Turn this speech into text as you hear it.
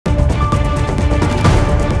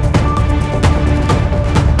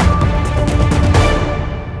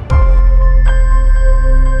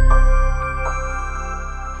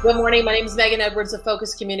Good morning. My name is Megan Edwards of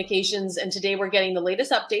Focus Communications, and today we're getting the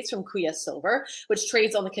latest updates from Kuya Silver, which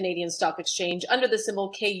trades on the Canadian Stock Exchange under the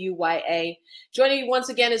symbol KUYA. Joining me once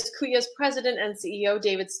again is Kuya's President and CEO,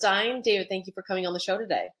 David Stein. David, thank you for coming on the show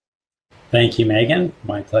today. Thank you, Megan.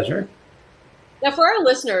 My pleasure. Now, for our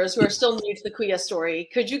listeners who are still new to the Kuya story,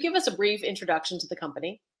 could you give us a brief introduction to the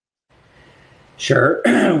company? Sure.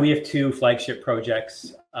 We have two flagship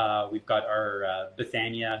projects. We've got our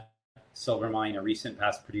Bethania silver mine, a recent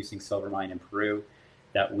past producing silver mine in Peru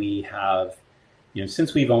that we have,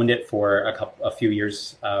 since we've owned it for a few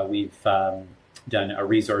years, we've done a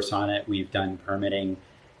resource on it. We've done permitting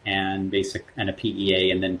and a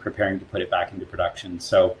PEA, and then preparing to put it back into production.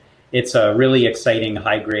 So it's a really exciting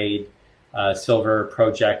high grade silver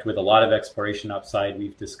project with a lot of exploration upside.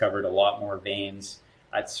 We've discovered a lot more veins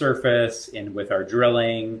at surface, and with our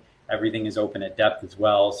drilling, everything is open at depth as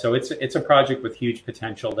well. So it's a project with huge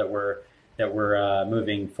potential that we're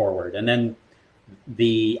moving forward. And then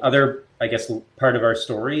the other, part of our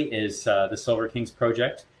story is the Silver Kings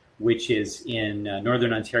project, which is in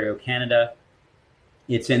Northern Ontario, Canada.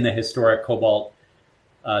 It's in the historic cobalt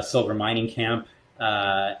silver mining camp,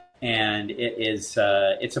 and it's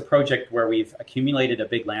a project where we've accumulated a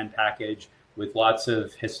big land package with lots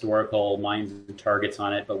of historical mines and targets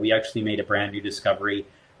on it, but we actually made a brand new discovery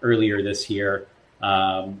earlier this year,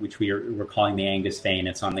 which we're calling the Angus vein.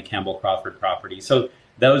 It's on the Campbell-Crawford property. So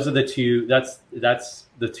those are the two. That's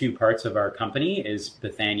the two parts of our company, is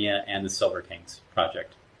Bethania and the Silver Kings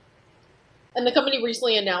project. And the company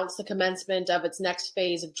recently announced the commencement of its next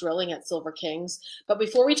phase of drilling at Silver Kings. But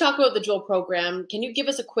before we talk about the drill program, can you give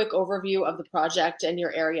us a quick overview of the project and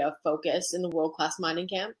your area of focus in the world-class mining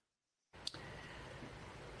camp?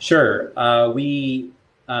 Sure.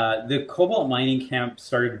 The cobalt mining camp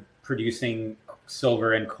started producing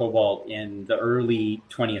silver and cobalt in the early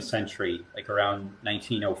 20th century, like around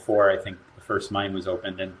 1904, I think the first mine was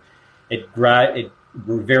opened, and it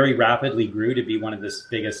very rapidly grew to be one of the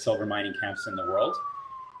biggest silver mining camps in the world,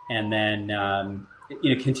 and then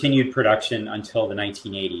continued production until the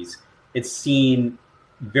 1980s. It's seen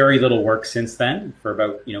very little work since then for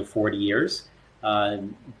about 40 years.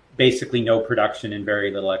 Basically no production and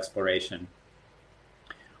very little exploration.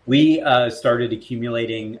 We started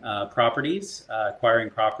accumulating acquiring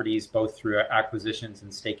properties, both through acquisitions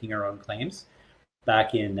and staking our own claims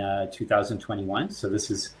back in 2021. So this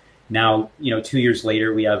is now, 2 years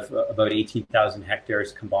later, we have about 18,000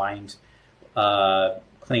 hectares combined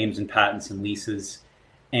claims and patents and leases.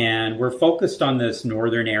 And we're focused on this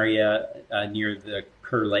northern area near the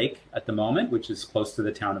Kerr Lake at the moment, which is close to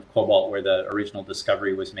the town of Cobalt, where the original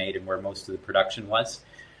discovery was made and where most of the production was.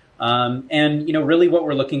 And really what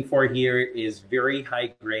we're looking for here is very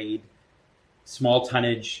high grade, small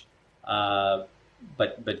tonnage,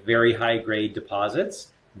 but very high grade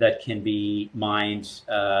deposits that can be mined,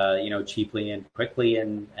 cheaply and quickly,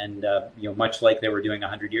 and much like they were doing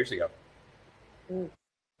 100 years ago. Mm.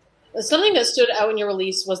 Something that stood out in your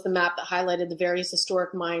release was the map that highlighted the various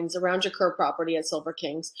historic mines around your Kerr property at Silver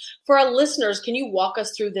Kings. For our listeners, can you walk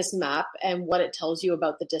us through this map and what it tells you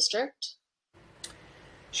about the district?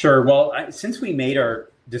 Sure. Well, since we made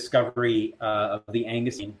our discovery of the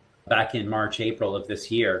Angus vein back in March, April of this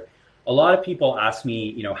year, a lot of people ask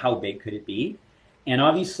me, how big could it be? And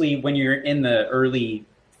obviously, when you're in the early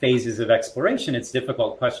phases of exploration, it's a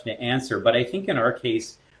difficult question to answer. But I think in our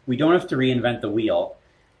case, we don't have to reinvent the wheel.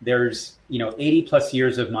 There's 80 plus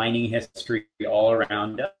years of mining history all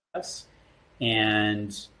around us,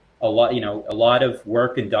 and a lot of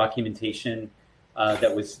work and documentation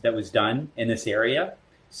that was done in this area.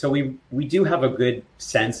 So we do have a good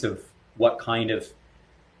sense of what kind of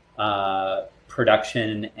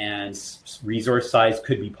production and resource size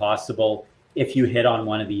could be possible if you hit on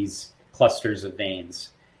one of these clusters of veins,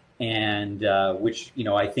 and which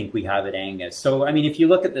I think we have at Angus. So if you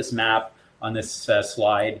look at this map on this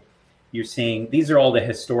slide, you're seeing these are all the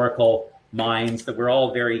historical mines that were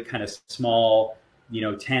all very kind of small,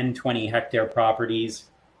 10, 20 hectare properties.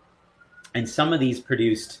 And some of these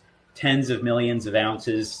produced tens of millions of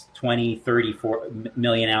ounces, 20, 34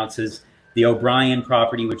 million ounces. The O'Brien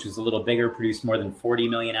property, which is a little bigger, produced more than 40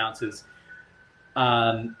 million ounces.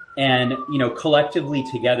 And, collectively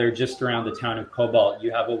together, just around the town of Cobalt,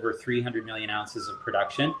 you have over 300 million ounces of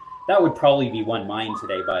production. That would probably be one mine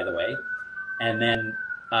today, by the way. And then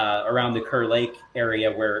around the Kerr Lake area,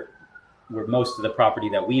 where most of the property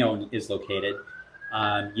that we own is located,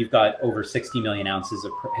 you've got over 60 million ounces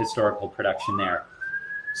of historical production there.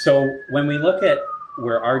 So when we look at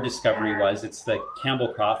where our discovery was, it's the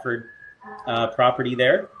Campbell-Crawford property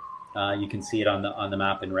there. You can see it on the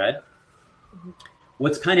map in red.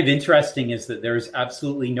 what's kind of interesting is that there's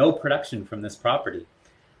absolutely no production from this property.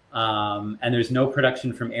 And there's no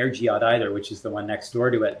production from Air Geode either, which is the one next door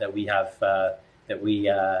to it that we have, that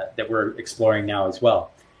we're exploring now as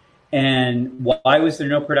well. And why was there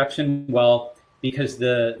no production? Well, because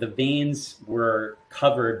the veins were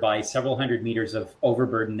covered by several hundred meters of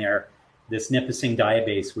overburden there. This Nipissing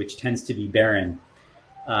diabase, which tends to be barren,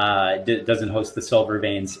 doesn't host the silver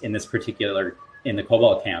veins in this particular, in the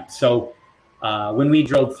cobalt camp. So when we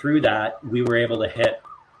drilled through that, we were able to hit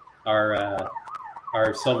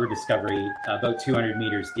our silver discovery about 200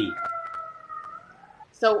 meters deep.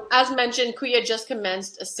 So as mentioned, Kuya just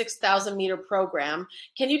commenced a 6,000 meter program.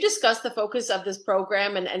 Can you discuss the focus of this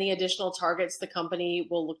program and any additional targets the company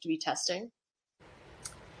will look to be testing?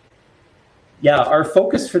 Yeah, our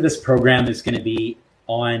focus for this program is going to be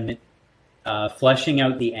on fleshing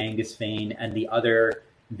out the Angus vein and the other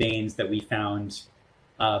veins that we found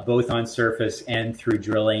both on surface and through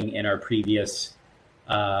drilling in our previous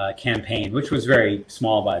campaign, which was very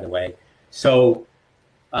small, by the way. So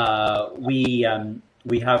we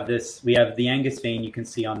have the Angus vein you can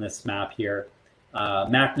see on this map here,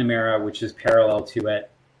 McNamara, which is parallel to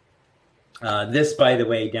it. This, by the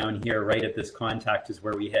way, down here, right at this contact, is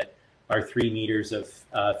where we hit our 3 meters of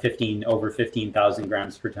over 15,000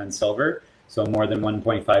 grams per ton silver, so more than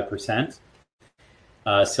 1.5%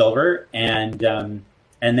 silver. And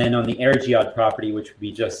then on the Air Geode property, which would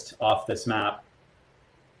be just off this map,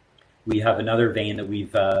 we have another vein that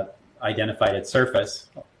we've identified at surface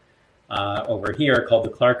over here called the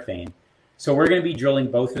Clark vein. So we're going to be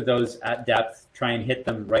drilling both of those at depth, try and hit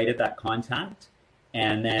them right at that contact,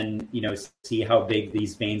 and then see how big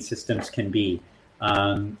these vein systems can be.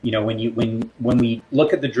 When we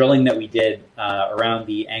look at the drilling that we did around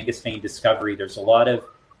the Angus vein discovery, there's a lot of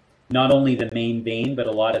not only the main vein, but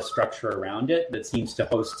a lot of structure around it that seems to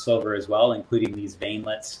host silver as well, including these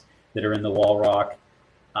veinlets that are in the wall rock.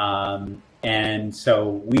 And so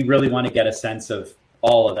we really want to get a sense of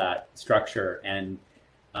all of that structure, and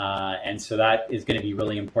so that is going to be a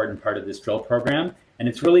really important part of this drill program. And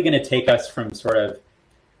it's really going to take us from sort of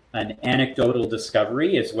an anecdotal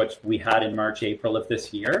discovery, is what we had in March, April of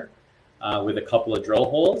this year, with a couple of drill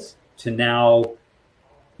holes, to now,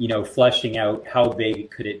 fleshing out how big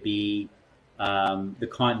could it be, the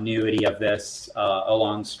continuity of this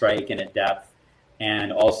along strike and at depth,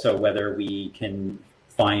 and also whether we can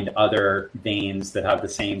find other veins that have the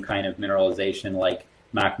same kind of mineralization like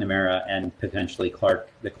McNamara and potentially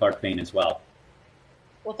the Clark vein as well.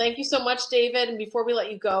 Well, thank you so much, David. And before we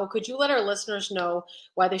let you go, could you let our listeners know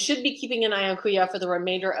why they should be keeping an eye on Kuya for the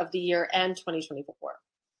remainder of the year and 2024?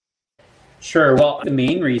 Sure. Well, the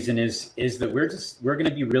main reason is that we're going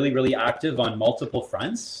to be really, really active on multiple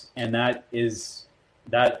fronts, and that means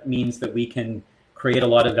that we can create a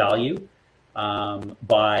lot of value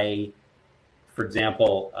by, for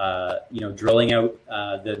example, drilling out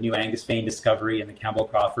the new Angus vein discovery in the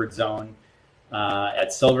Campbell-Crawford zone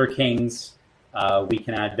at Silver Kings. We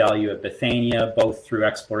can add value at Bethania, both through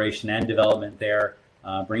exploration and development there,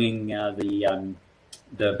 bringing the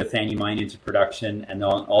Bethania mine into production, and then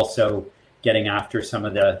also getting after some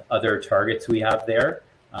of the other targets we have there,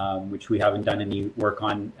 which we haven't done any work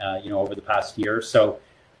on, over the past year. So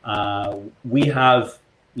we have,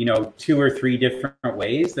 2 or 3 different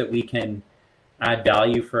ways that we can add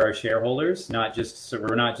value for our shareholders.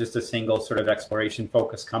 We're not just a single sort of exploration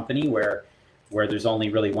focused company where there's only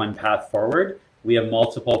really one path forward. We have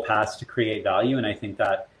multiple paths to create value, and I think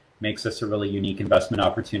that makes us a really unique investment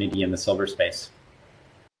opportunity in the silver space.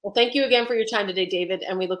 Well, thank you again for your time today, David,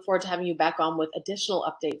 and we look forward to having you back on with additional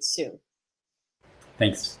updates soon.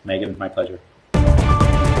 Thanks, Megan. My pleasure.